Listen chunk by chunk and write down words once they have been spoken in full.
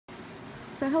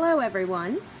So hello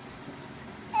everyone.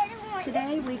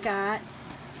 Today we got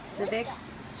the Vicks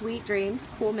Sweet Dreams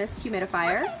Cool Mist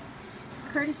Humidifier,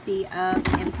 courtesy of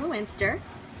Influenster.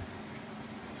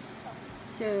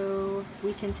 So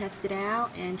we can test it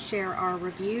out and share our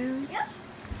reviews.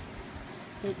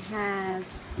 It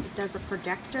does a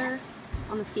projector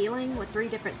on the ceiling with 3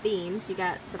 different themes. You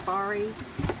got Safari,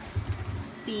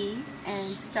 Sea, and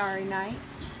Starry Night.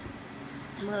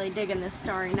 I'm really digging this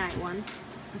Starry Night one.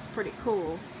 It's pretty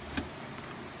cool.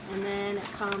 And then it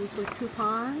comes with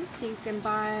coupons, so you can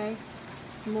buy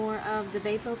more of the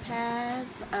Vapor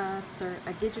Pads, a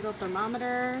digital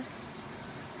thermometer,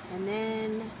 and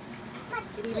then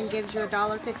it even gives you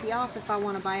 $1.50 off if I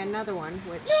want to buy another one,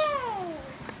 which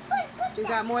if you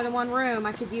got more than one room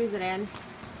I could use it in.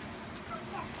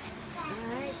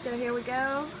 Alright, so here we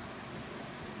go.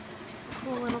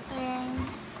 Cool little thing.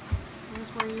 Here's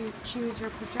where you choose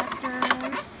your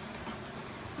projectors.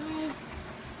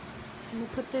 And we'll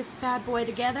put this bad boy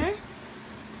together.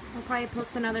 I'll probably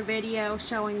post another video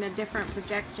showing the different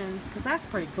projections because that's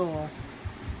pretty cool.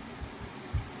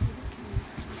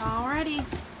 Alrighty,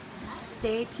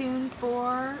 stay tuned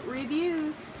for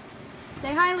reviews.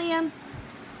 Say hi, Liam.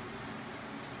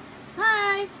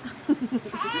 Hi. Hey,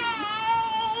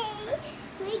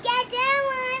 we got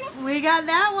that one. We got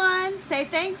that one. Say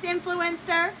thanks,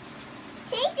 Influencer.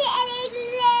 Take the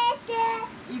Influencer.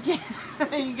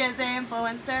 You can't say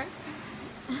Influencer.